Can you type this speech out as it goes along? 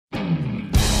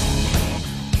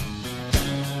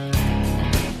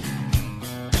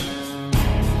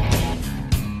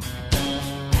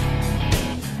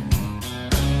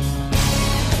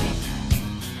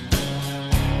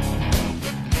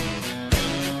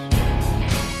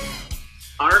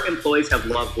employees have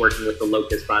loved working with the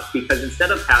LocusBots because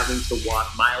instead of having to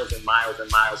walk miles and miles and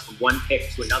miles from one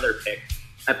pick to another pick,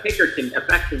 a picker can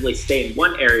effectively stay in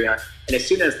one area, and as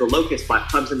soon as the LocusBot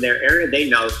comes in their area, they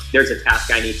know there's a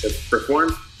task I need to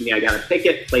perform. I got to pick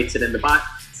it, place it in the bot,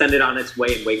 send it on its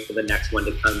way, and wait for the next one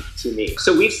to come to me.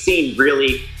 So we've seen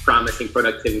really promising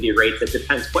productivity rates. It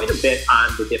depends quite a bit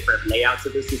on the different layouts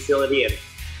of this facility and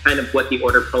kind of what the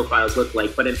order profiles look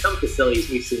like. But in some facilities,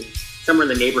 we've seen somewhere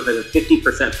in the neighborhood of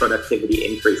 50% productivity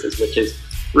increases, which is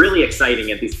really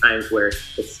exciting at these times where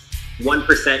it's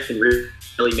 1% can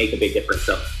really make a big difference.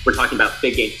 So we're talking about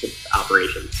big gains to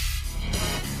operations.